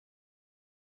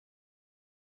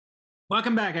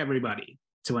Welcome back, everybody,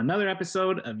 to another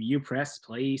episode of You Press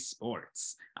Play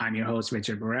Sports. I'm your host,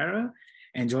 Richard Barrera,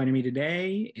 and joining me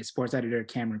today is sports editor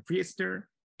Cameron Priester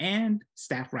and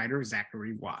staff writer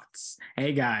Zachary Watts.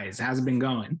 Hey, guys, how's it been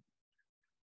going?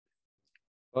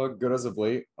 Good as of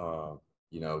late.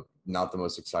 Not the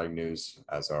most exciting news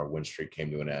as our win streak came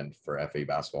to an end for FA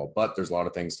basketball, but there's a lot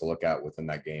of things to look at within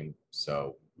that game.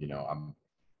 So, I'm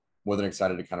more than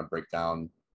excited to kind of break down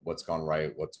what's gone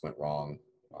right, what's went wrong.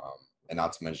 And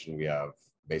not to mention we have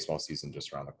baseball season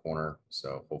just around the corner.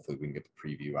 So hopefully we can get the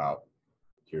preview out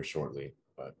here shortly.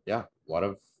 But yeah, a lot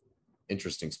of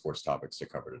interesting sports topics to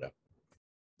cover today.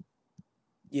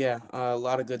 Yeah, a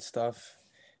lot of good stuff.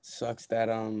 Sucks that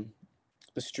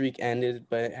the streak ended,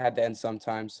 but it had to end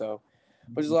sometime. But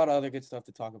there's a lot of other good stuff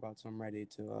to talk about, so I'm ready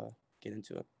to get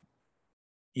into it.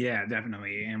 Yeah,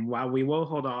 definitely. And while we will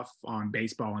hold off on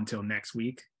baseball until next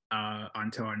week,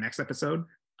 until our next episode,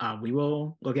 we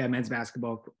will look at men's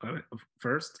basketball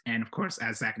first. And of course,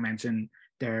 as Zach mentioned,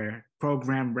 their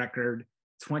program record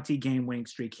 20-game winning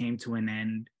streak came to an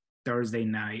end Thursday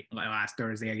night, last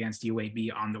Thursday against UAB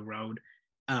on the road,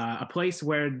 a place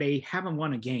where they haven't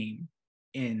won a game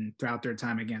throughout their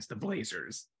time against the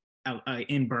Blazers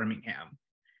in Birmingham.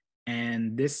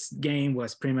 And this game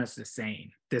was pretty much the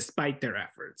same, despite their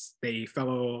efforts. They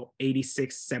fell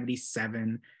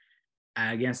 86-77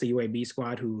 against the UAB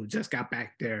squad, who just got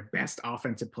back their best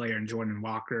offensive player in Jordan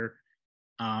Walker,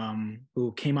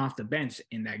 who came off the bench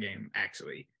in that game,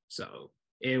 actually. So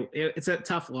it's a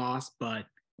tough loss, but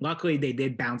luckily they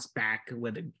did bounce back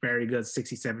with a very good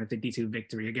 67-52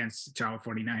 victory against Charlotte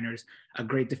 49ers. A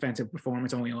great defensive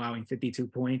performance, only allowing 52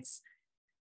 points.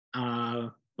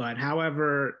 But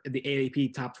however, the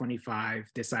AAP top 25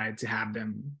 decided to have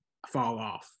them fall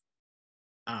off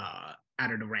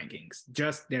out of the rankings.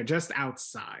 They're just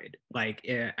outside. Like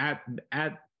at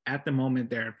the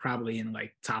moment, they're probably in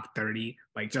like top 30,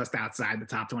 like just outside the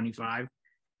top 25.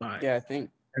 But yeah, I think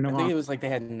it was like they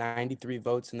had 93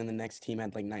 votes, and then the next team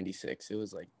had like 96. It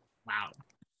was like, wow,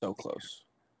 so close.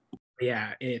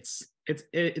 Yeah, it's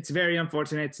very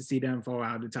unfortunate to see them fall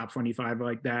out of the top 25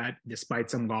 like that, despite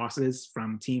some losses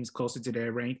from teams closer to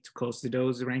their close to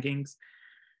those rankings.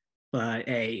 But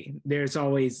hey, there's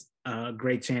always a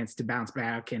great chance to bounce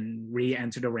back and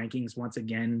re-enter the rankings once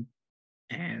again.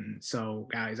 And so,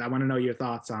 guys, I want to know your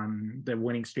thoughts on the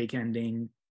winning streak ending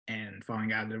and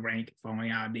falling out of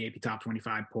the AP Top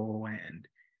 25 poll, and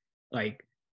like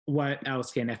what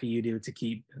else can FEU do to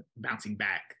keep bouncing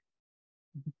back?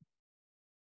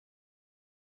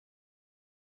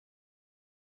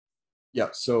 Yeah,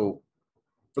 so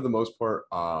for the most part,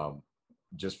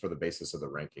 just for the basis of the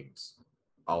rankings,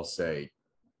 I'll say,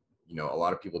 a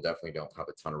lot of people definitely don't have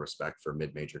a ton of respect for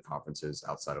mid-major conferences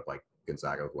outside of like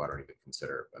Gonzaga, who I don't even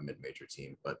consider a mid-major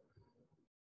team. But,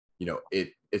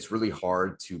 it's really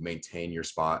hard to maintain your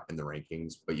spot in the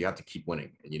rankings, but you have to keep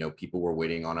winning. And, people were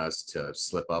waiting on us to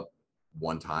slip up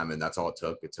one time, and that's all it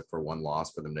took. It took for one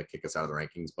loss for them to kick us out of the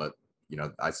rankings. But,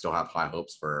 I still have high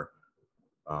hopes for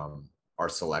our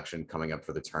selection coming up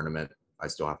for the tournament. I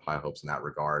still have high hopes in that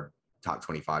regard. Top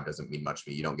 25 doesn't mean much to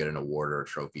me. You don't get an award or a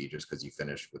trophy just because you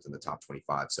finish within the top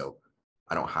 25. So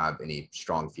I don't have any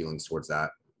strong feelings towards that.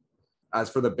 As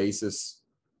for the basis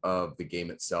of the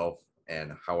game itself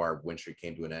and how our win streak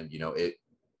came to an end, it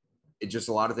just,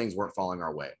 a lot of things weren't falling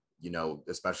our way,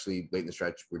 especially late in the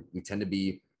stretch. We tend to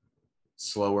be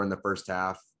slower in the first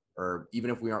half, or even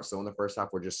if we aren't slow in the first half,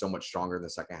 we're just so much stronger in the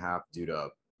second half due to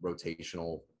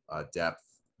rotational depth,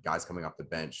 guys coming off the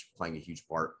bench, playing a huge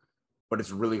part. But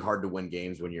it's really hard to win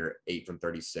games when you're 8 from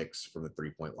 36 from the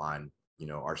 3-point line.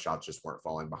 Our shots just weren't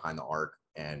falling behind the arc.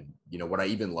 And, what I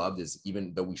even loved is,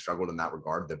 even though we struggled in that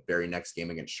regard, the very next game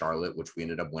against Charlotte, which we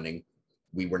ended up winning,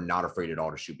 we were not afraid at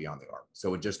all to shoot beyond the arc.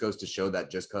 So it just goes to show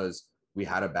that just because we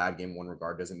had a bad game in one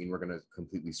regard doesn't mean we're going to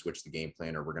completely switch the game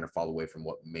plan or we're going to fall away from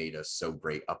what made us so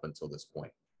great up until this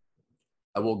point.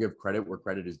 I will give credit where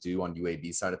credit is due on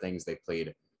UAB side of things. They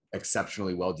played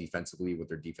exceptionally well defensively with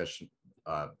their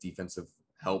defensive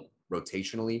help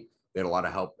rotationally. They had a lot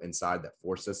of help inside that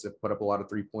forced us to put up a lot of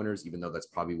 3-pointers, even though that's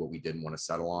probably what we didn't want to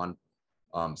settle on.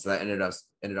 So that ended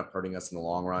up hurting us in the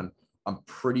long run. I'm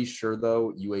pretty sure,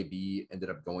 though, UAB ended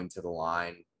up going to the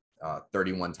line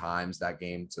 31 times that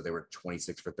game. So they were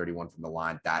 26 for 31 from the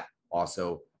line. That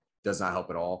also does not help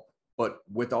at all. But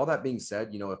with all that being said,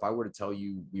 if I were to tell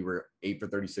you we were 8 for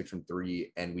 36 from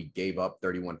 3 and we gave up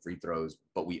 31 free throws,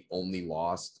 but we only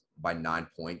lost by 9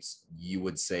 points, you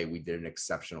would say we did an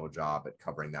exceptional job at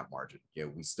covering that margin.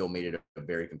 We still made it a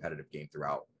very competitive game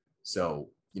throughout. So,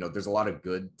 there's a lot of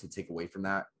good to take away from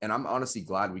that. And I'm honestly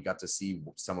glad we got to see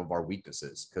some of our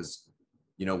weaknesses because,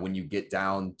 when you get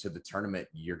down to the tournament,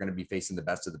 you're going to be facing the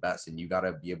best of the best, and you got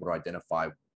to be able to identify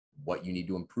what you need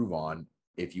to improve on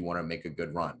if you want to make a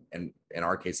good run. And in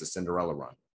our case, a Cinderella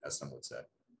run, as some would say.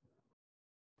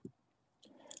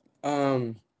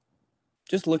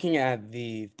 Just looking at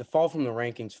the fall from the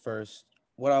rankings first,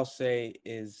 what I'll say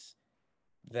is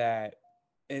that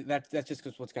that's just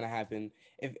because what's going to happen.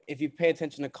 If you pay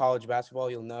attention to college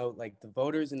basketball, you'll know like the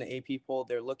voters in the AP poll,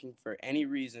 they're looking for any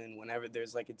reason whenever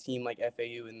there's like a team like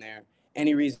FAU in there,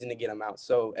 any reason to get them out.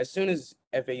 So as soon as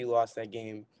FAU lost that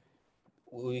game,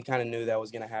 we kind of knew that was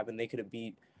going to happen. They could have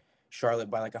beat Charlotte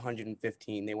by like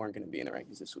 115. They weren't going to be in the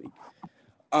rankings this week.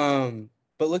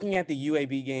 But looking at the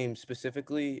UAB game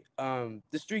specifically, the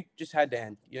streak just had to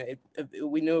end.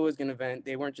 We knew it was going to end.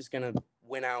 They weren't just going to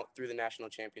win out through the national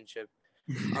championship.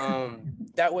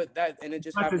 And it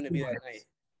just happened to be that night.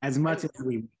 As much as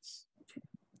we wish.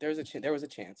 There was a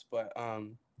chance, but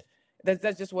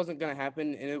that just wasn't going to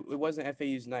happen, and it wasn't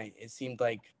FAU's night. It seemed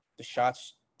like the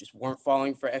shots just weren't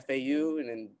falling for FAU, and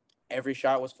then every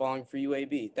shot was falling for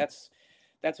UAB. That's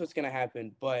what's going to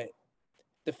happen. But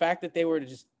the fact that they were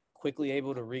just quickly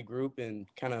able to regroup and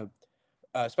kind of,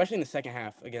 especially in the second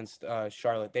half against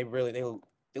Charlotte, they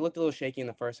looked a little shaky in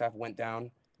the first half, went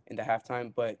down into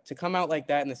halftime. But to come out like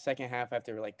that in the second half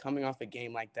after like coming off a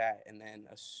game like that and then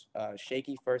a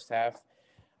shaky first half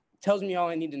tells me all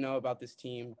I need to know about this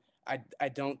team.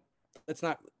 Let's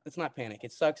not panic.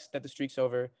 It sucks that the streak's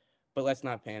over, but let's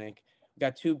not panic. We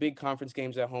got 2 big conference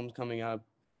games at home coming up.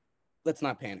 Let's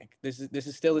not panic. This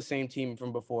is still the same team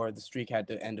from before. The streak had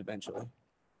to end eventually.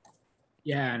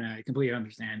 Yeah, and I completely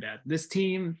understand that. This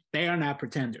team, they are not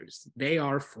pretenders. They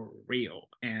are for real.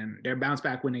 And their bounce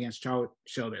back win against Charlotte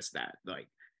showed us that. Like,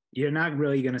 you're not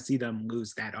really going to see them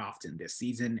lose that often this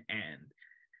season. And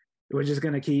we're just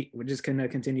going to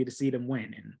continue to see them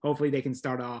win. And hopefully they can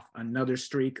start off another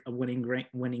streak of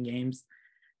winning games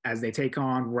as they take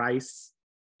on Rice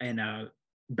in a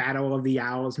Battle of the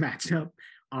Owls matchup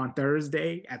on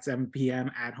Thursday at 7 p.m.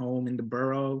 at home in the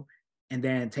Borough. And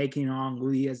then taking on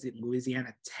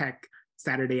Louisiana Tech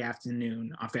Saturday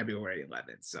afternoon on February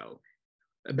 11th. So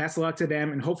best of luck to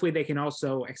them. And hopefully they can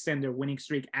also extend their winning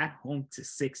streak at home to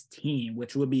 16,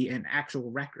 which would be an actual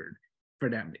record for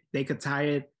them. They could tie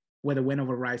it with a win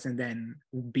over Rice, and then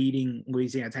beating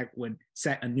Louisiana Tech would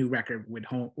set a new record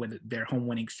with their home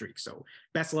winning streak. So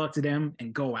best of luck to them,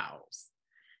 and go Owls.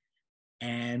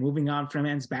 And moving on from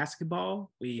men's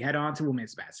basketball, we head on to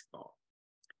women's basketball.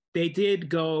 They did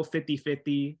go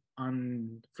 50-50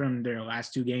 from their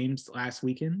last 2 games last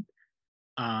weekend.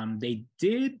 They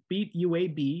did beat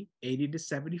UAB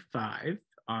 80-75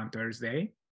 on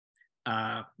Thursday,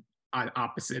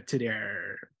 opposite to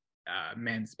their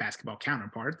men's basketball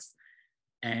counterparts,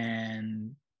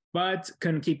 but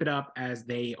couldn't keep it up as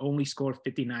they only scored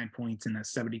 59 points in a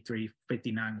 73-59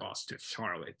 loss to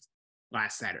Charlotte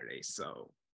last Saturday.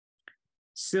 So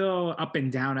still up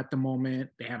and down at the moment.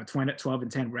 They have a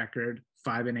 12-10 record,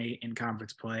 5-8 in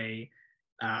conference play,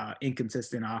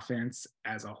 inconsistent offense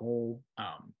as a whole.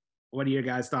 What are your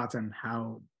guys' thoughts on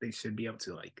how they should be able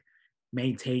to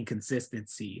maintain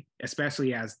consistency,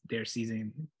 especially as their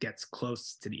season gets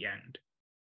close to the end?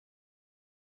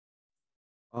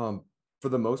 For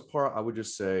the most part, I would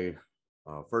just say,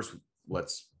 first,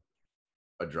 let's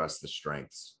address the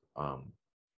strengths.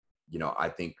 I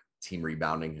think team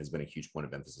rebounding has been a huge point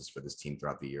of emphasis for this team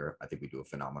throughout the year. I think we do a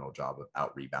phenomenal job of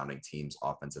out rebounding teams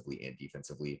offensively and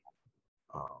defensively.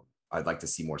 I'd like to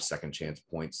see more second chance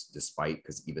points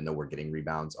because even though we're getting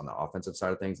rebounds on the offensive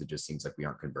side of things, it just seems like we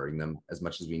aren't converting them as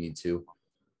much as we need to.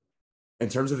 In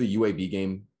terms of the UAB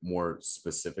game, more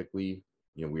specifically,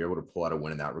 we were able to pull out a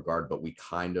win in that regard, but we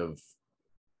kind of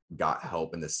got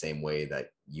help in the same way that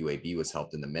UAB was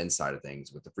helped in the men's side of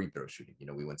things with the free throw shooting.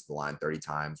 We went to the line 30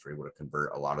 times. We're able to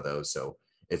convert a lot of those. So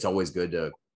it's always good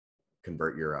to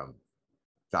convert your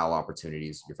foul shot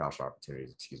opportunities,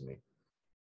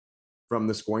 From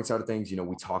the scoring side of things,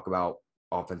 we talk about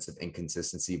offensive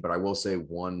inconsistency, but I will say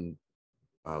one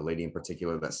lady in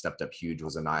particular that stepped up huge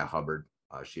was Anaya Hubbard.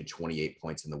 She had 28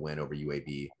 points in the win over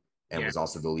UAB and was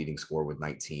also the leading scorer with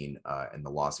 19 in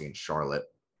the loss against Charlotte.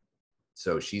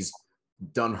 So she's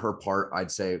done her part, I'd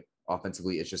say,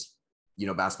 offensively. It's just,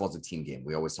 basketball's a team game.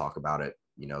 We always talk about it.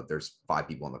 There's 5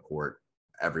 people on the court.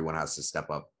 Everyone has to step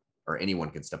up, or anyone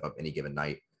can step up any given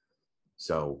night.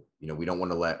 So, we don't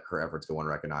want to let her efforts go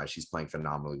unrecognized. She's playing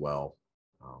phenomenally well.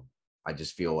 I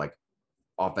just feel like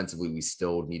offensively, we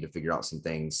still need to figure out some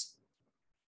things,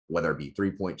 whether it be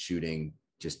 3-point shooting,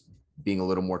 just being a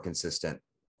little more consistent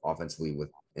offensively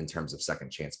in terms of second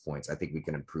chance points. I think we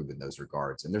can improve in those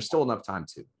regards. And there's still enough time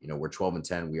to. We're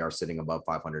 12-10. We are sitting above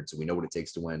 500, so we know what it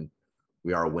takes to win.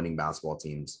 we are winning basketball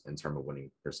teams in terms of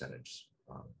winning percentage.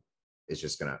 It's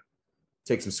just gonna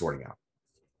take some sorting out.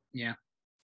 Yeah.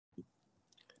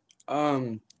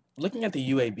 Looking at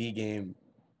the UAB game,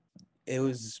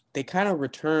 they kind of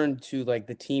returned to like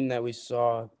the team that we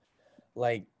saw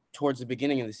like towards the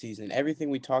beginning of the season. Everything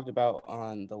we talked about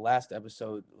on the last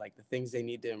episode, like the things they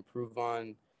need to improve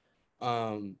on,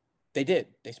 they did.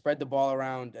 They spread the ball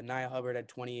around. Anaya Hubbard had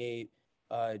 28.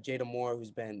 Jada Moore,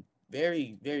 who's been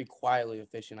very, very quietly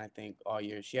efficient, I think, all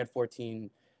year. She had 14.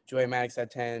 Joya Maddox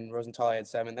had 10. Rosenthal had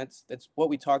 7. That's what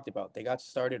we talked about. They got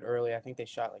started early. I think they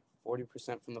shot like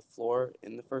 40% from the floor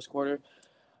in the first quarter.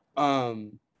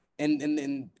 And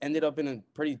ended up in a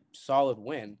pretty solid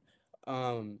win.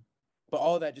 But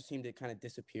all of that just seemed to kind of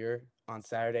disappear on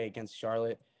Saturday against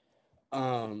Charlotte.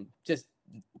 Just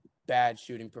bad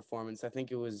shooting performance. I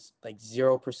think it was like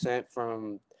 0%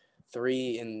 from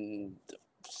 3 in the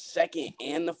second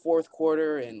and the fourth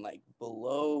quarter, and like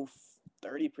below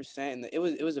 30%. And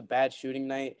it was a bad shooting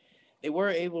night. They were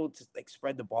able to like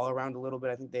spread the ball around a little bit.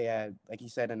 I think they had, like you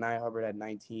said, Anaya Hubbard had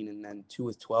 19 and then 2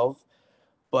 with 12.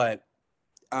 But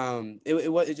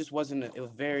it just wasn't. It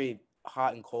was very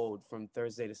hot and cold from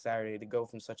Thursday to Saturday to go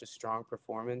from such a strong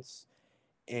performance,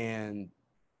 and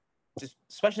just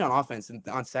especially on offense and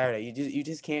on Saturday, you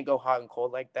just can't go hot and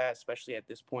cold like that, especially at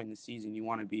this point in the season. You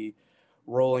want to be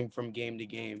rolling from game to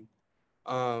game,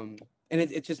 and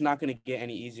it's just not going to get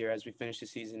any easier as we finish the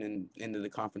season and into the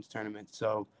conference tournament.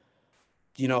 So,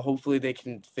 hopefully they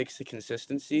can fix the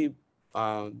consistency,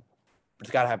 but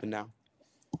it's got to happen now.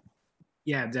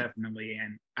 Yeah, definitely.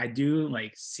 And I do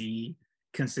like see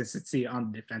consistency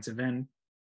on the defensive end.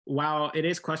 While it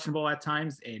is questionable at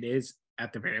times, it is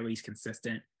at the very least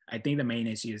consistent. I think the main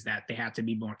issue is that they have to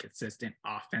be more consistent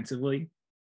offensively.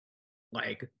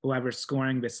 Like whoever's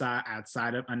scoring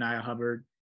outside of Anaya Hubbard,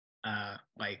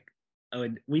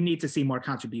 we need to see more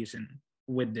contribution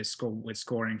with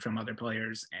scoring from other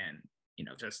players, and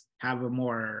just have a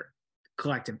more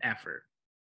collective effort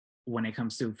when it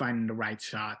comes to finding the right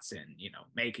shots and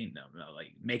making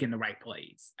the right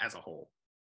plays as a whole.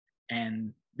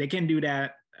 And they can do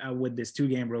that with this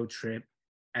 2-game road trip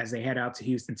as they head out to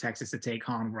Houston, Texas to take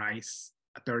on Rice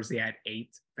Thursday at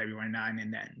 8, February 9,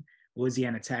 and then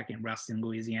Louisiana Tech in Ruston,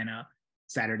 Louisiana,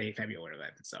 Saturday, February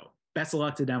 11. So best of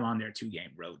luck to them on their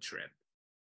 2-game road trip.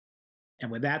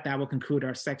 And with that will conclude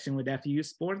our section with FU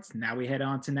sports. Now we head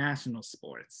on to national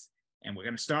sports. And we're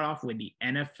going to start off with the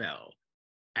NFL,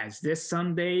 as this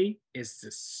Sunday is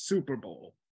the Super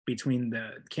Bowl between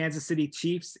the Kansas City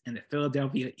Chiefs and the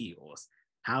Philadelphia Eagles.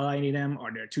 Highlighting them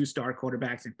are their 2 star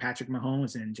quarterbacks in Patrick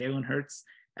Mahomes and Jalen Hurts,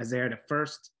 as this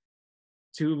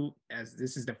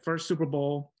is the first Super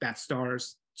Bowl that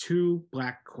stars 2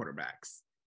 Black quarterbacks.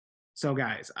 So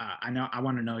guys, I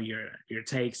want to know your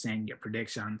takes and your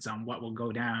predictions on what will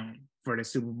go down for the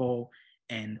Super Bowl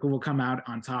and who will come out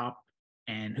on top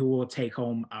and who will take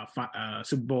home a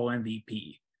Super Bowl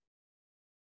MVP.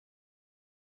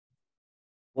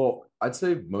 Well, I'd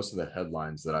say most of the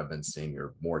headlines that I've been seeing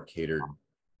are more catered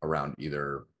around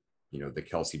either, the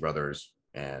Kelsey brothers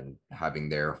and having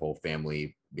their whole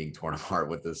family being torn apart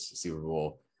with this Super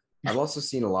Bowl. I've also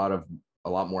seen a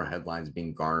lot more headlines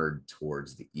being garnered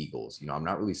towards the Eagles. I'm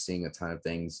not really seeing a ton of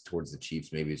things towards the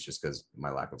Chiefs. Maybe it's just because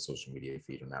my lack of social media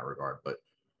feed in that regard. But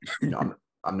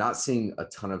I'm not seeing a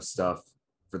ton of stuff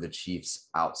for the Chiefs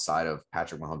outside of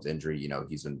Patrick Mahomes' injury.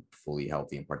 He's been fully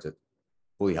healthy and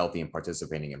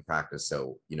participating in practice.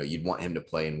 So, you'd want him to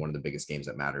play in one of the biggest games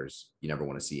that matters. You never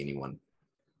want to see anyone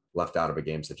left out of a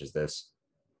game such as this.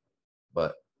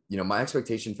 But, my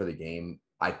expectation for the game,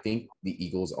 I think the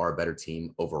Eagles are a better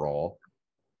team overall.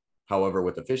 However,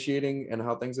 with officiating and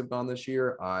how things have gone this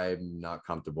year, I'm not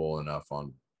comfortable enough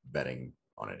on betting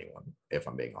on anyone, if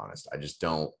I'm being honest. I just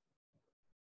don't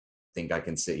think I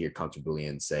can sit here comfortably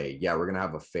and say, yeah, we're going to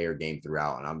have a fair game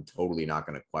throughout. And I'm totally not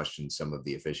going to question some of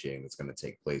the officiating that's going to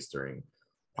take place during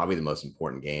probably the most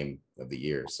important game of the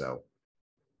year. So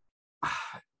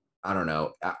I don't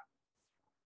know.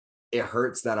 It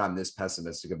hurts that I'm this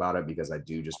pessimistic about it because I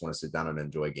do just want to sit down and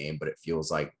enjoy a game, but it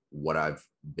feels like what I've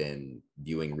been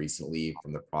viewing recently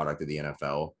from the product of the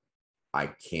NFL,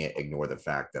 I can't ignore the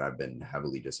fact that I've been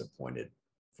heavily disappointed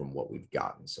from what we've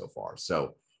gotten so far.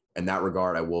 So in that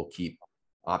regard, I will keep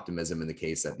optimism in the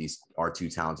case that these are 2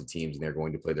 talented teams and they're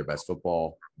going to play their best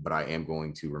football, but I am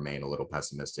going to remain a little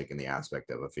pessimistic in the aspect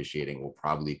of officiating will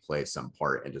probably play some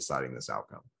part in deciding this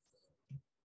outcome.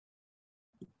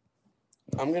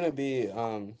 I'm going to be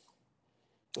a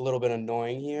little bit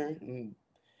annoying here and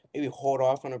maybe hold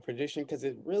off on a prediction because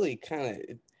it really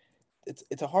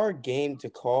it's a hard game to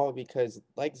call because,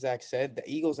 like Zach said, the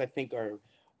Eagles, I think, are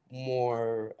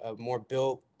more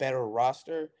built, better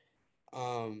roster.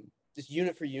 Just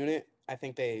unit for unit, I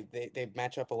think they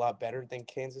match up a lot better than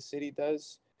Kansas City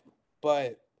does.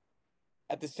 But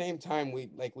at the same time,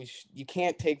 you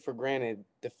can't take for granted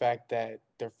the fact that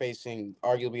they're facing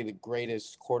arguably the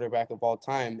greatest quarterback of all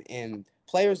time, and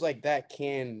players like that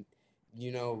can,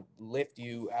 lift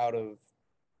you out of,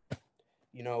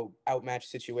 outmatched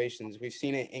situations. We've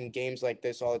seen it in games like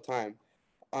this all the time.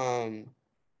 I'm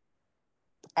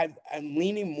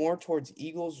leaning more towards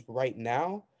Eagles right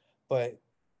now, but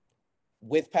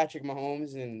with Patrick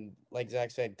Mahomes and, like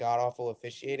Zach said, god awful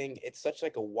officiating, it's such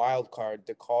like a wild card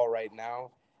to call right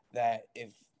now that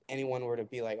if anyone were to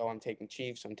be like, "Oh, I'm taking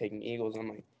Chiefs, I'm taking Eagles," I'm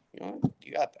like,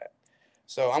 you got that.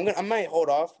 So I might hold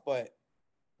off, but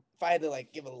if I had to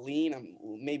like give a lean, I'm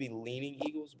maybe leaning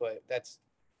Eagles, but that's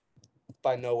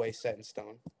by no way set in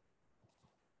stone.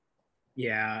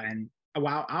 Yeah, and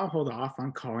while I'll hold off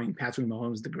on calling Patrick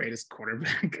Mahomes the greatest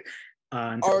quarterback,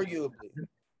 arguably,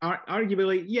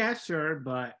 yeah, sure,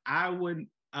 but I would.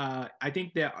 I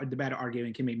think that the better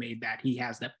argument can be made that he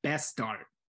has the best start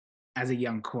as a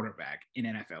young quarterback in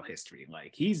NFL history.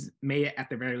 Like he's made it at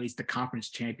the very least the conference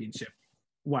championship.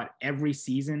 What every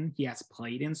season he has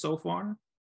played in so far,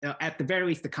 at the very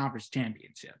least the conference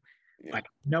championship. Yeah. Like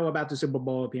know about the Super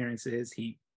Bowl appearances.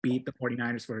 He beat the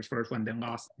 49ers for his first one, then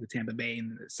lost to Tampa Bay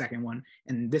in the second one,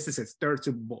 and this is his third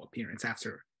Super Bowl appearance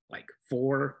after like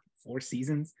four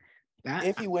seasons.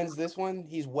 If he wins this one,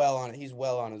 he's well on his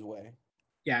way.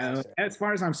 Yeah, as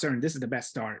far as I'm certain, this is the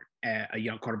best start a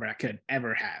young quarterback could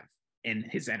ever have in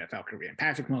his NFL career. And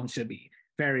Patrick Mahomes should be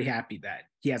very happy that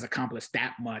he has accomplished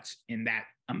that much in that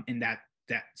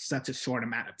such a short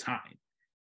amount of time.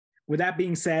 With that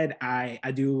being said, I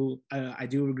do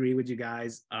agree with you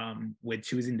guys with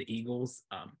choosing the Eagles.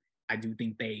 I do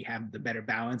think they have the better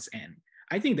balance, and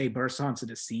I think they burst onto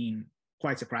the scene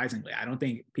quite surprisingly. I don't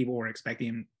think people were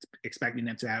expecting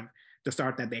them to have the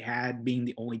start that they had, being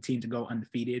the only team to go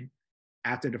undefeated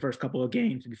after the first couple of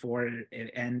games before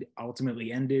it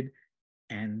ultimately ended.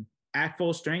 And at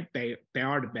full strength, they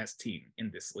are the best team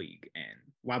in this league. And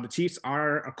while the Chiefs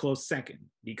are a close second,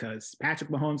 because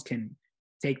Patrick Mahomes can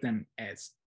take them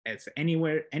as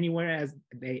anywhere as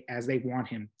they want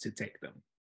him to take them.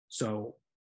 So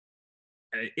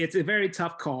it's a very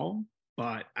tough call,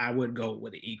 but I would go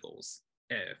with the Eagles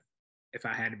if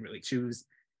I had to really choose.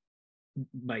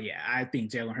 But yeah, I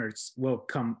think Jalen Hurts will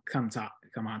come on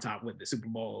top with the Super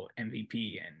Bowl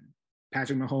MVP, and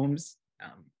Patrick Mahomes,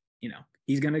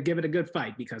 he's going to give it a good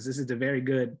fight because this is a very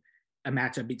good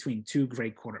matchup between two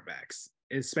great quarterbacks,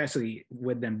 especially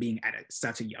with them being at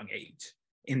such a young age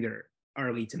in their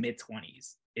early to mid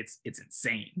 20s. It's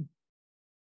insane.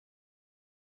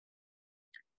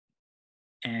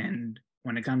 And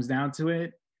when it comes down to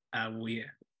it,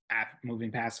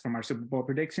 moving past from our Super Bowl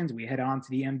predictions, we head on to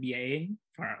the NBA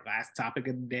for our last topic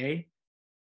of the day.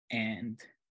 And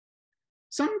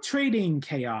some trading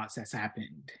chaos has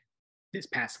happened this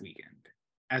past weekend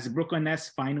as the Brooklyn Nets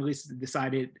finally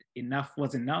decided enough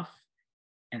was enough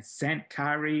and sent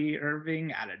Kyrie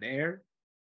Irving out of there,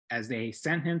 as they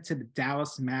sent him to the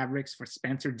Dallas Mavericks for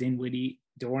Spencer Dinwiddie,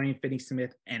 Dorian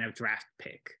Finney-Smith, and a draft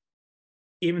pick.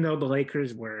 Even though the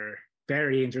Lakers were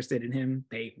very interested in him,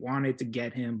 they wanted to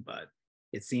get him, but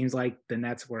it seems like the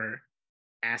Nets were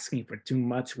asking for too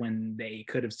much when they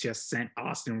could have just sent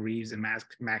Austin Reeves and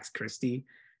Max Christie.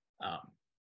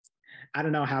 I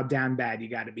don't know how damn bad you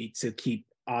got to be to keep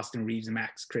Austin Reeves and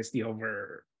Max Christie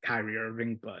over Kyrie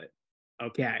Irving, but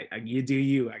okay, you do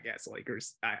you, I guess,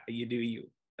 Lakers. You do you.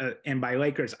 And by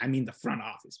Lakers, I mean the front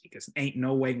office, because ain't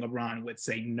no way LeBron would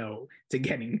say no to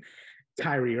getting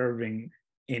Kyrie Irving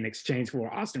in exchange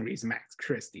for Austin Reeves and Max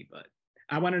Christie. But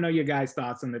I want to know your guys'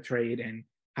 thoughts on the trade and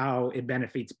how it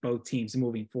benefits both teams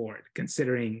moving forward,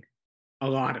 considering a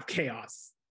lot of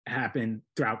chaos happened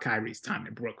throughout Kyrie's time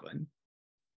in Brooklyn.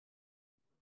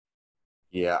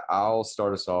 Yeah, I'll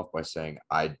start us off by saying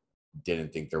I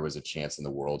didn't think there was a chance in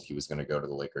the world he was going to go to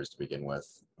the Lakers to begin with.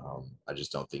 I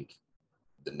just don't think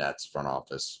the Nets front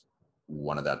office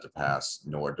wanted that to pass,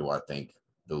 nor do I think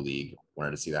the league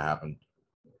wanted to see that happen.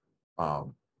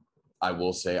 I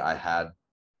will say I had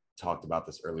talked about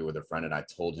this earlier with a friend, and I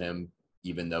told him,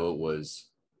 even though it was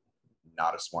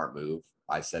not a smart move,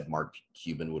 I said Mark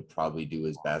Cuban would probably do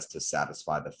his best to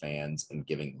satisfy the fans and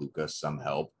giving Luka some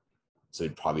help. So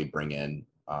he'd probably bring in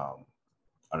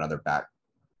another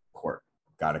backcourt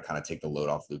guy to kind of take the load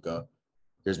off Luka.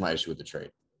 Here's my issue with the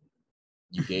trade.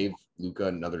 You gave Luka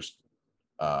another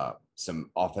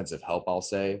some offensive help, I'll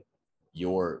say.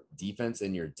 Your defense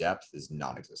and your depth is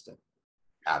non-existent.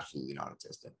 Absolutely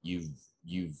non-existent.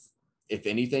 You've if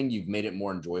anything, you've made it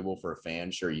more enjoyable for a fan.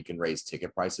 Sure, you can raise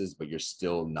ticket prices, but you're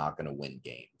still not going to win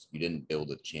games. You didn't build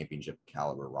a championship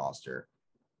caliber roster,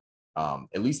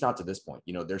 at least not to this point.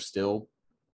 There still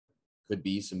could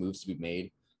be some moves to be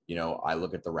made. I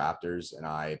look at the Raptors and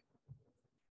I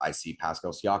see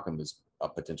Pascal Siakam as a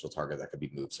potential target that could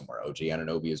be moved somewhere. OG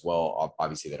Anunoby as well.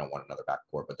 Obviously, they don't want another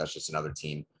backcourt, but that's just another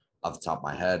team off the top of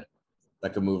my head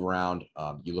that could move around.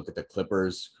 You look at the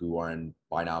Clippers, who are in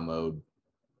buy now mode,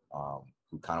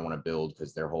 who kind of want to build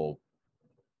because their whole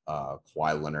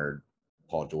Kawhi Leonard,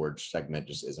 Paul George segment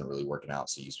just isn't really working out.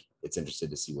 So it's interested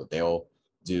to see what they'll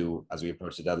do as we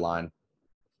approach the deadline.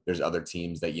 There's other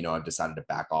teams that, have decided to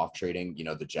back off trading.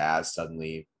 The Jazz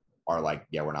suddenly are like,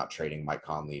 yeah, we're not trading Mike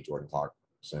Conley, Jordan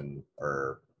Clarkson,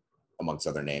 or amongst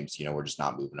other names. We're just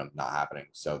not moving them, not happening.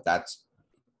 So that's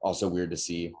also weird to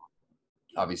see.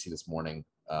 Obviously, this morning,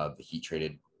 the Heat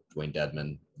traded Dwayne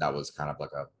Dedmon. That was kind of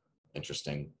like a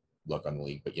interesting look on the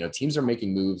league. But, teams are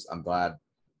making moves. I'm glad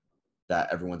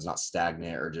that everyone's not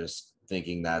stagnant or just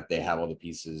thinking that they have all the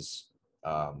pieces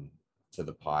to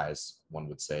the pies, one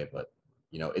would say. But,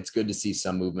 it's good to see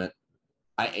some movement.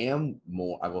 I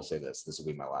will say this will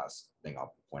be my last thing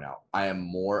I'll point out. I am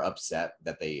more upset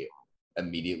that they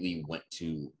immediately went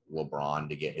to LeBron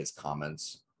to get his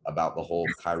comments about the whole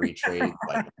Kyrie trade.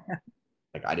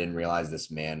 Like I didn't realize this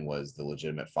man was the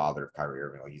legitimate father of Kyrie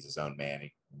Irving. Like he's his own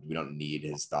man. We don't need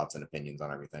his thoughts and opinions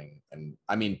on everything. And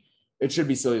I mean, it should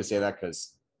be silly to say that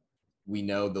because we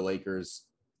know the Lakers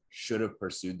should have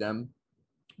pursued them.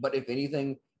 But if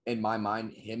anything, in my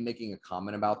mind, him making a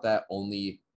comment about that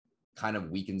only kind of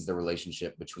weakens the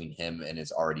relationship between him and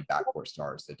his already backcourt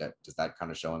stars. Does that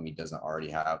kind of show him he doesn't already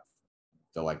have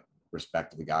the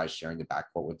respect of the guys sharing the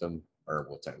backcourt with them, or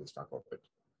well, technically it's frontcourt, but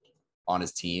on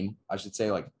his team, I should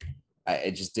say.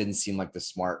 It just didn't seem like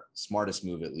the smartest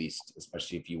move, at least,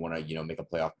 especially if you want to, make a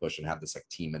playoff push and have this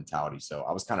team mentality. So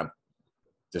I was kind of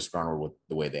disgruntled with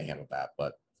the way they handled that,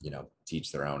 but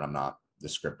teach their own. I'm not the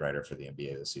script writer for the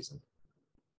NBA this season.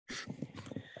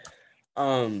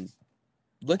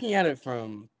 Looking at it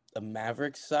from the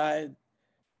Mavericks side,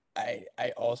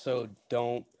 I also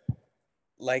don't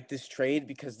like this trade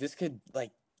because this could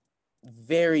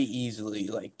very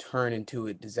easily turn into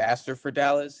a disaster for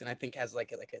Dallas, and I think has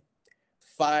like a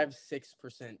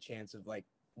 5-6% chance of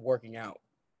working out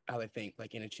how they think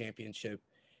in a championship.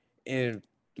 And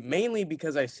mainly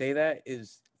because I say that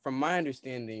is, from my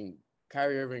understanding,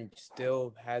 Kyrie Irving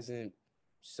still hasn't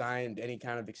signed any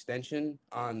kind of extension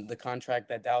on the contract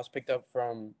that Dallas picked up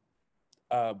from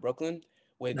Brooklyn,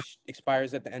 which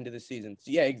expires at the end of the season.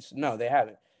 So yeah, no, they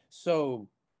haven't. So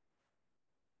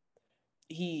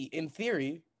in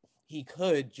theory, he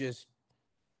could just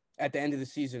at the end of the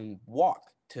season walk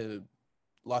to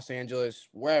Los Angeles,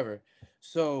 wherever.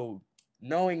 So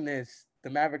knowing this, the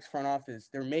Mavericks front office,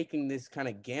 they're making this kind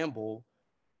of gamble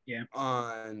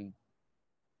on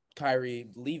Kyrie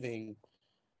leaving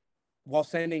while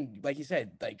sending, like you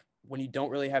said, when you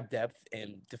don't really have depth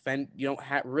and you don't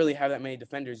really have that many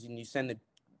defenders, and you send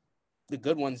the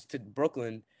good ones to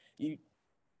Brooklyn,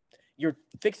 you're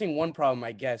fixing one problem,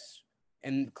 I guess,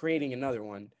 and creating another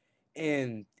one.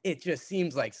 And it just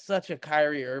seems like such a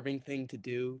Kyrie Irving thing to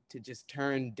do, to just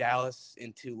turn Dallas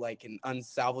into an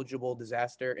unsalvageable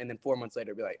disaster, and then 4 months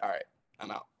later be like, all right,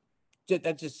 I'm out.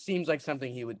 That just seems like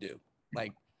something he would do.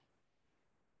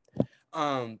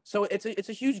 So it's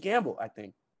a huge gamble, I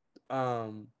think.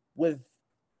 With,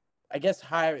 I guess,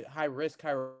 high risk,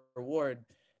 high reward.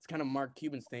 It's kind of Mark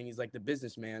Cuban's thing. He's like the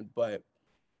businessman, but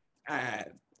I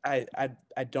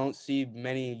don't see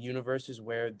many universes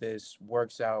where this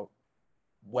works out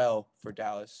well for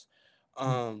Dallas.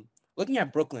 Looking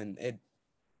at Brooklyn,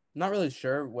 not really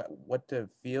sure what to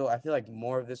feel. I feel like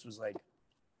more of this was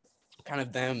kind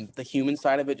of them, the human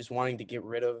side of it, just wanting to get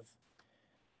rid of,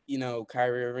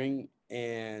 Kyrie Irving,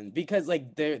 and because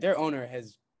their owner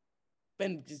has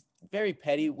been just very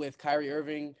petty with Kyrie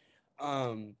Irving.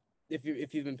 If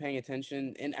you've been paying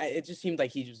attention, and it just seemed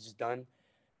like he was just done.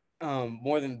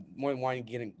 More than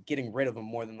wanting getting rid of him,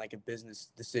 more than a business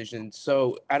decision.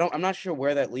 So I'm not sure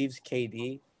where that leaves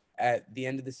KD at the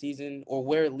end of the season, or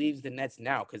where it leaves the Nets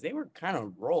now, because they were kind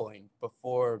of rolling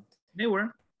before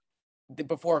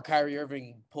Kyrie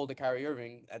Irving pulled a Kyrie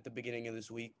Irving at the beginning of this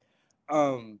week.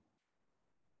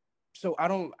 So I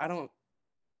don't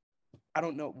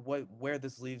know where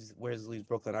this leaves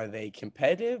Brooklyn. Are they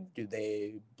competitive? Do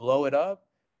they blow it up?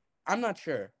 I'm not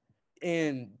sure.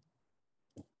 And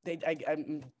they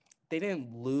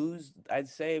didn't lose, I'd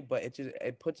say, but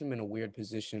it puts them in a weird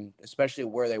position, especially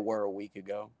where they were a week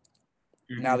ago.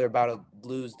 Mm-hmm. Now they're about to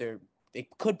lose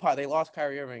they lost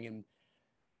Kyrie Irving, and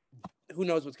who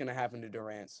knows what's going to happen to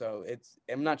Durant. So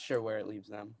I'm not sure where it leaves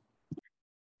them.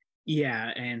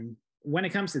 Yeah, and when it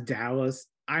comes to Dallas,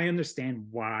 I understand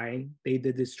why they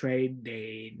did this trade.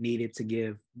 They needed to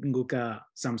give Luka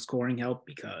some scoring help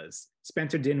because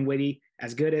Spencer Dinwiddie,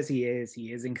 as good as he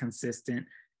is inconsistent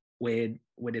with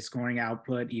his scoring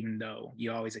output, even though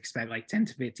you always expect like 10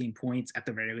 to 15 points at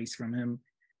the very least from him.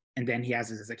 And then he has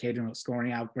his occasional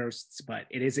scoring outbursts, but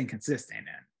it is inconsistent.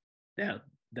 And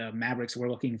the Mavericks were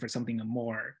looking for something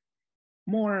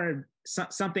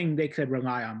something they could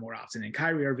rely on more often. And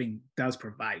Kyrie Irving does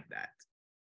provide that.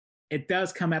 It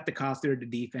does come at the cost of the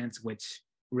defense, which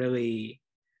really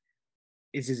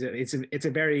it's a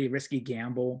very risky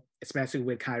gamble, especially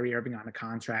with Kyrie Irving on a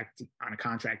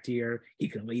contract here. He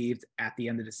can leave at the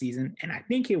end of the season, and I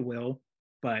think he will,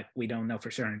 but we don't know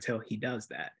for sure until he does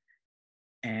that.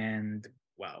 And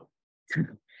well,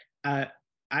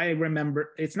 I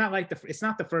remember it's not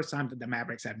the first time that the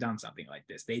Mavericks have done something like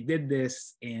this. They did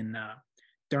this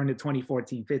during the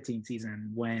 2014-15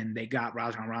 season when they got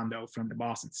Rajon Rondo from the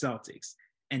Boston Celtics,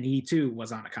 and he too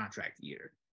was on a contract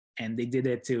year. And they did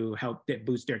it to help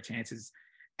boost their chances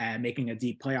at making a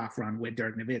deep playoff run with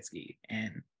Dirk Nowitzki.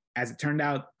 And as it turned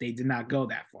out, they did not go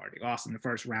that far. They lost in the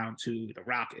first round to the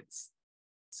Rockets.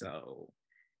 So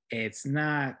it's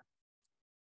not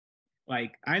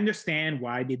like, I understand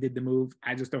why they did the move.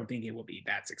 I just don't think it will be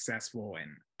that successful. And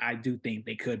I do think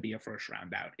they could be a first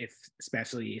round out,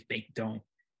 especially if they don't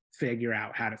figure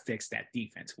out how to fix that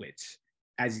defense, which,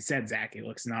 as you said, Zach, it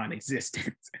looks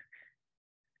non-existent.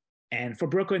 And for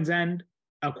Brooklyn's end,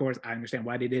 of course, I understand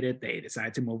why they did it. They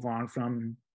decided to move on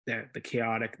from the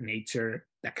chaotic nature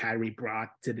that Kyrie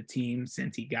brought to the team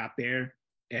since he got there,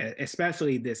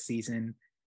 especially this season,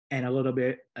 and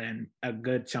a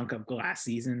good chunk of last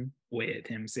season with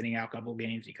him sitting out a couple of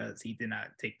games because he did not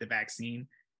take the vaccine.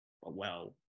 But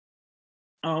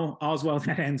all's well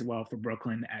that ends well for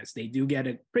Brooklyn, as they do get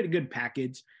a pretty good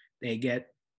package. They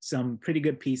get some pretty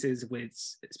good pieces with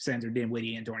Spencer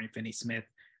Dinwiddie and Dorian Finney-Smith,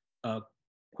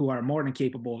 who are more than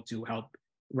capable to help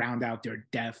round out their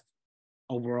depth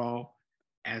overall,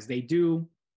 as they do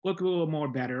look a little more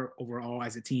better overall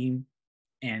as a team.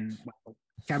 And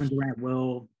Kevin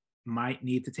Durant might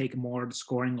need to take more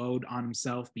scoring load on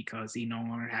himself because he no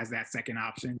longer has that second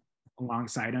option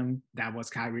alongside him. That was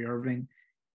Kyrie Irving.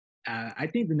 I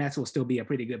think the Nets will still be a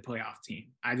pretty good playoff team.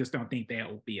 I just don't think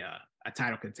they'll be a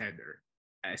title contender,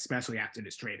 especially after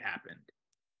this trade happened.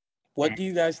 What do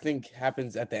you guys think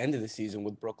happens at the end of the season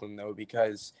with Brooklyn, though?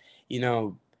 Because,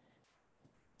 you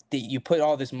put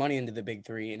all this money into the big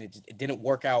three and it didn't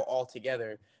work out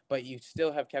altogether, but you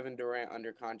still have Kevin Durant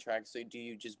under contract. So do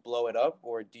you just blow it up,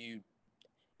 or do you,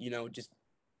 just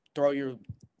throw your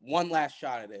one last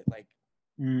shot at it? Like,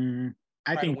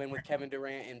 I think win with Kevin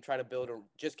Durant and try to build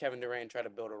Kevin Durant and try to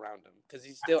build around him, because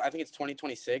he's still, I think it's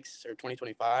 2026 or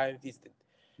 2025. He's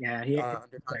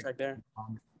under contract there.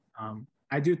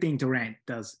 I do think Durant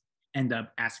does end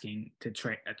up asking a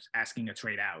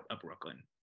trade out of Brooklyn.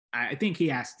 I think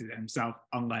he asked it himself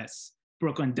unless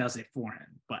Brooklyn does it for him.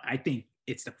 But I think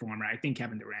it's the former. I think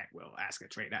Kevin Durant will ask a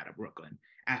trade out of Brooklyn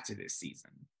after this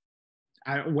season.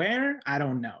 Where? I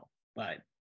don't know. But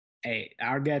hey,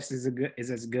 our guess is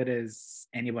as good as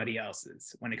anybody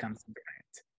else's when it comes to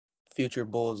Durant. Future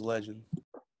Bulls legend.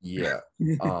 Yeah.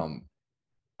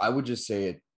 I would just say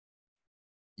it.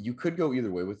 You could go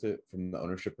either way with it from the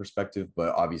ownership perspective,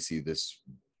 but obviously this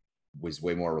was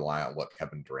way more reliant on what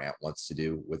Kevin Durant wants to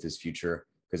do with his future.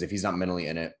 Because if he's not mentally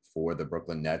in it for the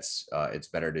Brooklyn Nets, it's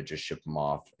better to just ship him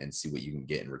off and see what you can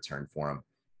get in return for him.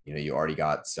 You already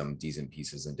got some decent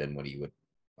pieces in Dinwiddie with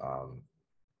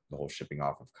the whole shipping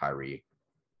off of Kyrie.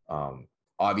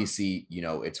 Obviously,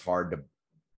 it's hard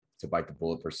to bite the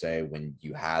bullet per se when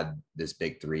you had this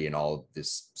big three and all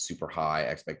this super high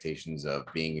expectations of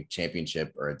being a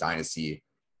championship or a dynasty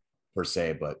per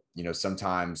se. But,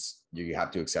 sometimes you have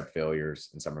to accept failures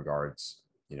in some regards.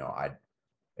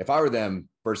 If I were them,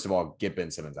 first of all, get Ben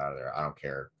Simmons out of there. I don't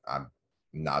care. I'm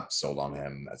not sold on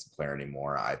him as a player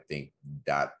anymore. I think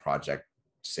that project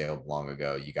sailed long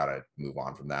ago. You got to move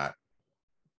on from that.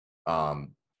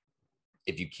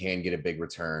 If you can get a big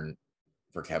return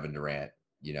for Kevin Durant,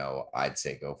 I'd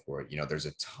say go for it. There's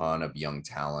a ton of young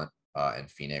talent in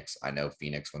Phoenix. I know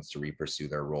Phoenix wants to re-pursue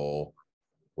their role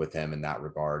with him in that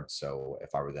regard. So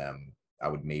if I were them, I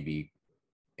would maybe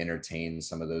entertain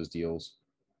some of those deals.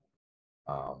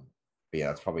 But yeah,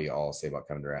 that's probably all I'll say about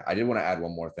Kevin Durant. I did want to add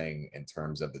one more thing in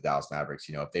terms of the Dallas Mavericks.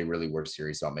 If they really were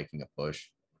serious about making a push,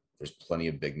 there's plenty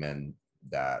of big men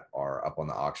that are up on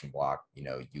the auction block. You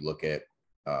look at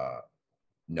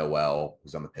Noel,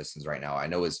 who's on the Pistons right now. I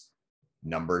know his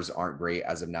numbers aren't great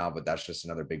as of now, but that's just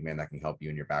another big man that can help you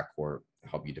in your backcourt,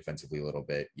 help you defensively a little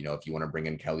bit. You know, if you want to bring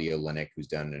in Kelly Olynyk, who's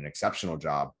done an exceptional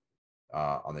job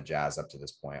on the Jazz up to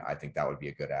this point, I think that would be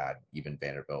a good add. Even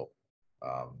Vanderbilt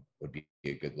would be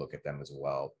a good look at them as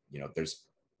well. You know, there's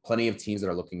plenty of teams that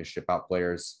are looking to ship out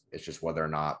players. It's just whether or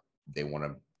not they want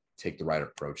to take the right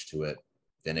approach to it.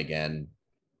 Then again,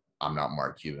 I'm not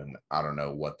Mark Cuban. I don't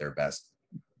know what their best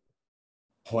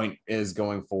point is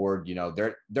going forward. You know,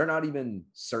 they're not even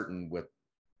certain with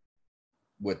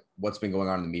what's been going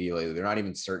on in the media lately. They're not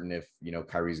even certain if, you know,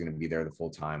 Kyrie's going to be there the full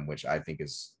time, which I think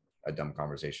is a dumb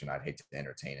conversation. I'd hate to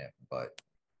entertain it, but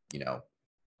you know,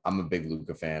 I'm a big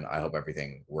Luka fan. I hope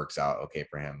everything works out okay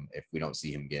for him. If we don't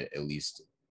see him get at least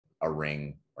a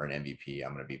ring or an MVP,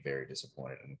 I'm going to be very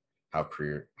disappointed in how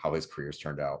his career's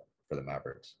turned out for the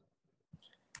Mavericks.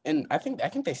 And I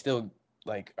think they still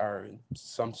like are in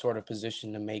some sort of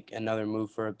position to make another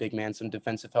move for a big man, some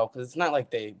defensive help, because it's not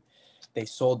like they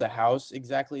sold the house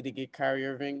exactly to get Kyrie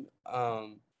Irving.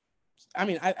 I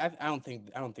mean, I don't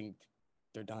think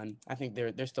they're done. I think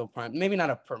they're still prime. Maybe not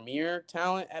a premier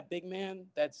talent at big man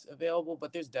that's available,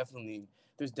 but there's definitely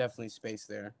space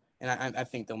there, and I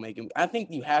think they'll make him. I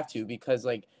think you have to, because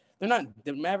like they're not,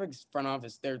 the Mavericks front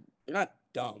office. They're not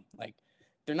dumb. Like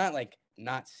they're not like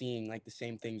not seeing like the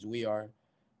same things we are.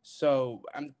 So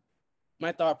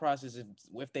my thought process is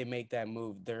if they make that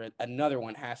move, another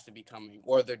one has to be coming,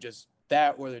 or they're just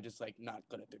like not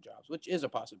good at their jobs, which is a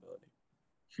possibility.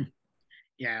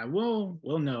 Yeah, we'll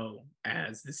know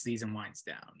as the season winds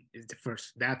down. Is the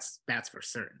first that's for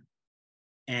certain.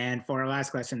 And for our last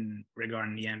question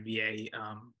regarding the NBA,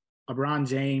 LeBron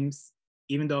James,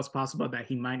 even though it's possible that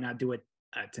he might not do it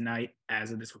tonight,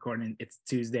 as of this recording, it's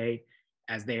Tuesday,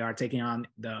 as they are taking on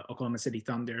the Oklahoma City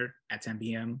Thunder at 10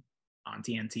 p.m. on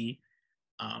TNT.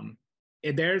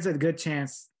 There's a good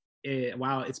chance,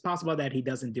 while it's possible that he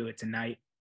doesn't do it tonight,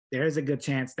 there is a good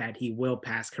chance that he will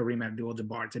pass Kareem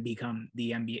Abdul-Jabbar to become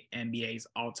the NBA's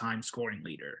all-time scoring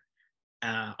leader.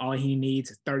 All he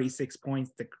needs is 36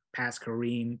 points to pass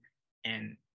Kareem,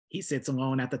 and he sits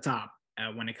alone at the top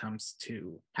when it comes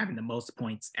to having the most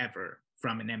points ever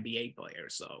from an NBA player.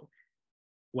 So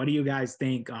what do you guys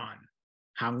think on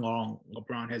how long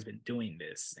LeBron has been doing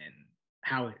this and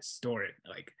how historic,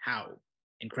 like how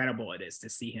incredible it is to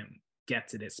see him get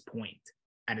to this point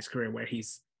at his career where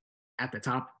he's at the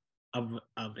top of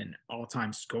an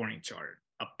all-time scoring chart,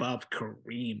 above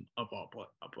Kareem of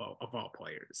all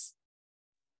players?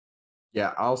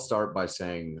 Yeah, I'll start by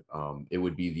saying it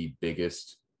would be the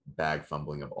biggest bag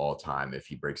fumbling of all time if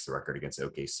he breaks the record against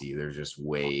OKC. There's just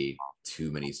way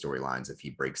too many storylines if he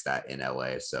breaks that in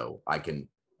LA. So I can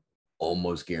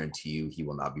almost guarantee you he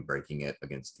will not be breaking it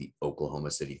against the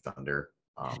Oklahoma City Thunder.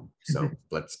 So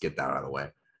let's get that out of the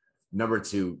way. Number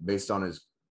two, based on his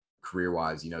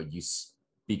career-wise, you know, you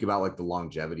speak about like the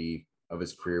longevity of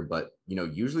his career, but you know,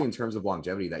 usually in terms of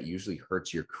longevity, that usually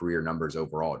hurts your career numbers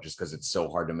overall, just because it's so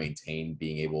hard to maintain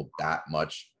being able that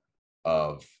much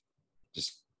of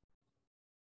just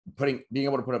being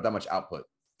able to put up that much output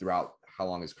throughout how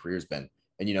long his career's been.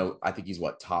 And you know, I think he's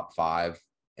top 5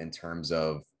 in terms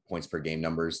of points per game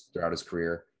numbers throughout his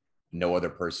career. No other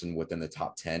person within the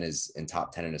top 10 is in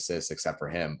top 10 in assists except for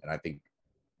him, and I think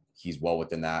he's well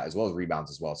within that, as well as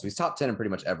rebounds as well. So he's top 10 in pretty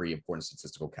much every important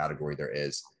statistical category there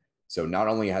is. So not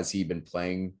only has he been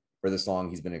playing for this long,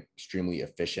 he's been extremely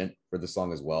efficient for this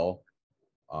long as well.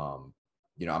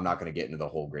 You know, I'm not going to get into the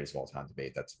whole greatest of all time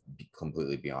debate. That's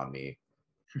completely beyond me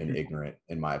and ignorant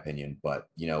in my opinion. But,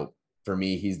 you know, for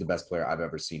me, he's the best player I've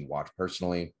ever seen watch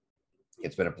personally.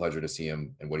 It's been a pleasure to see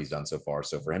him and what he's done so far.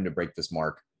 So for him to break this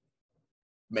mark,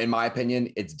 in my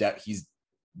opinion, he's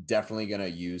definitely going to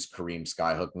use Kareem's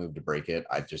skyhook move to break it.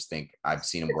 I just think I've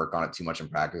seen him work on it too much in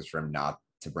practice for him not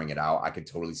to bring it out. I could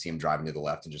totally see him driving to the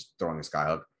left and just throwing a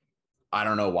skyhook. I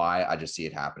don't know why. I just see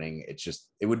it happening.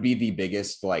 It would be the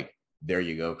biggest, like, there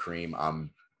you go, Kareem.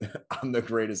 I'm the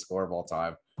greatest scorer of all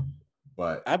time.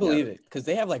 But I believe it, because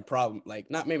they have like problems, like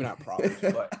maybe not problems,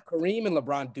 but Kareem and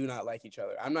LeBron do not like each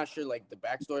other. I'm not sure like the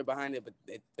backstory behind it, but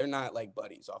they're not like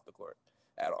buddies off the court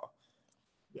at all.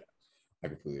 Yeah, I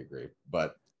completely agree.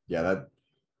 But yeah,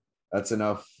 that's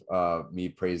enough me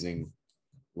praising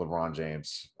LeBron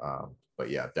James. But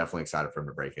yeah, definitely excited for him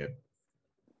to break it.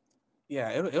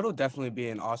 Yeah, it'll definitely be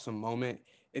an awesome moment.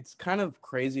 It's kind of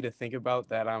crazy to think about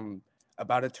that I'm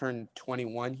about to turn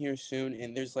 21 here soon,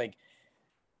 and there's like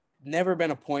never been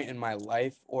a point in my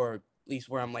life, or at least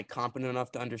where I'm like competent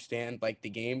enough to understand like the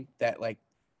game, that like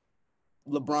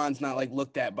LeBron's not like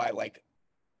looked at by like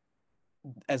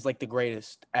as like the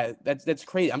greatest. That's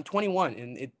crazy. I'm 21,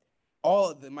 and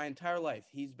my entire life,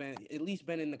 he's been at least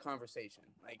been in the conversation.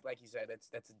 Like you said,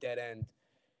 that's a dead end.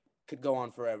 Could go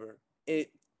on forever.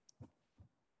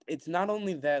 It's not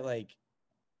only that, like,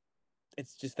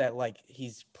 it's just that, like,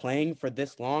 he's playing for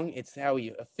this long. It's how he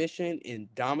efficient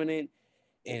and dominant,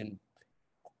 and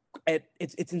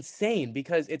it's insane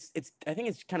because it's I think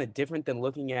it's kind of different than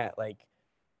looking at like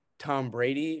Tom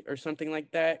Brady or something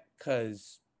like that,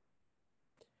 because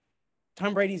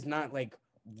Tom Brady's not like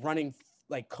running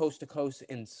like coast to coast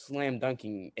and slam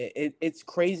dunking. It's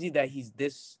crazy that he's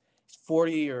this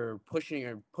 40 or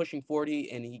pushing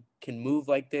 40, and he can move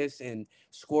like this and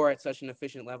score at such an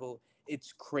efficient level.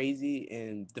 It's crazy.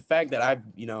 And the fact that I've,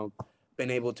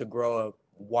 been able to grow up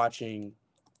watching,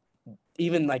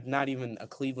 even like not even a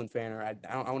Cleveland fan, or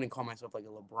I wouldn't call myself like a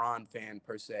LeBron fan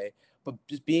per se, but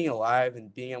just being alive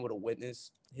and being able to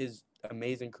witness his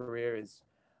amazing career is,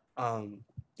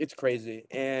 it's crazy.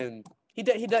 And he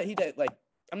did like,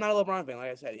 I'm not a LeBron fan,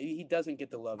 like I said. He doesn't get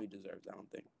the love he deserves, I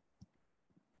don't think.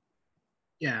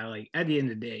 Yeah, like at the end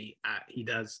of the day, he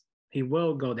does. He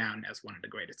will go down as one of the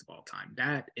greatest of all time.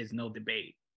 That is no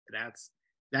debate.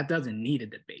 That doesn't need a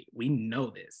debate. We know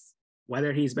this.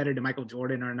 Whether he's better than Michael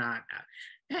Jordan or not,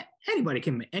 anybody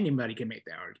can make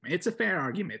that argument. It's a fair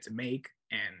argument to make,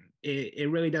 and it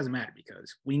really doesn't matter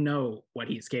because we know what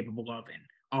he is capable of and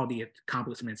all the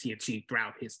accomplishments he achieved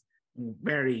throughout his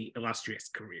very illustrious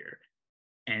career.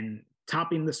 And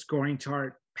topping the scoring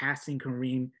chart, passing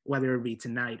Kareem, whether it be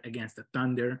tonight against the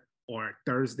Thunder or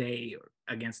Thursday or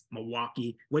against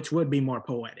Milwaukee, which would be more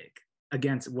poetic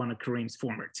against one of Kareem's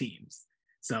former teams.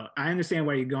 So I understand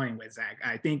where you're going with, Zach.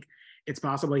 I think it's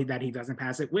possible that he doesn't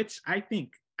pass it, which I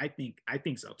think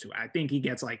so too. I think he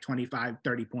gets like 25,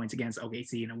 30 points against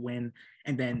OKC in a win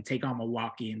and then take on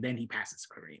Milwaukee and then he passes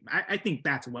Kareem. I think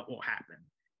that's what will happen.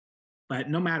 But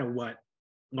no matter what,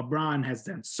 LeBron has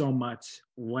done so much,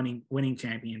 winning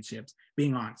championships,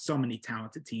 being on so many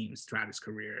talented teams throughout his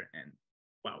career. And,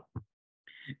 well,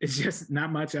 it's just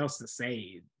not much else to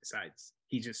say besides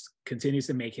he just continues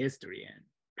to make history, and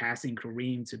passing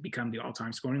Kareem to become the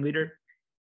all-time scoring leader,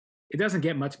 it doesn't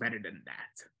get much better than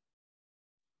that.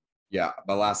 Yeah,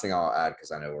 the last thing I'll add,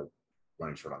 because I know we're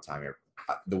running short on time here.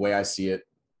 The way I see it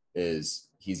is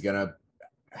he's going to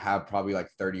have probably like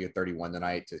 30 or 31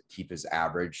 tonight to keep his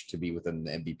average to be within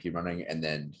the MVP running, and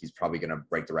then he's probably going to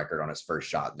break the record on his first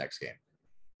shot next game.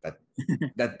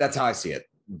 That's how I see it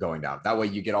going down. That way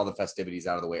you get all the festivities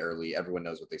out of the way early. Everyone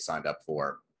knows what they signed up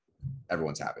for.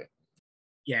 Everyone's happy.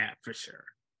 Yeah, for sure.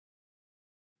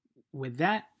 With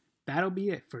that, that'll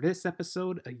be it for this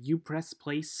episode of You Press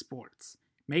Play Sports.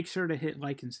 Make sure to hit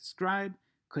like and subscribe.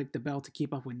 Click the bell to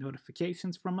keep up with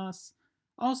notifications from us.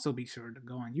 Also, be sure to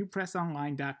go on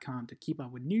upressonline.com to keep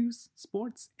up with news,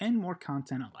 sports, and more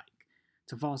content alike.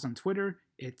 To follow us on Twitter,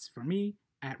 it's for me,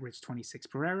 at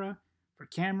Rich26Pereira, for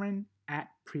Cameron, at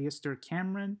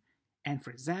PrehistorCameron, and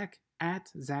for Zach, at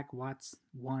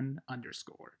ZachWatts1_.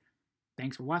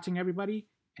 Thanks for watching, everybody,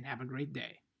 and have a great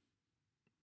day.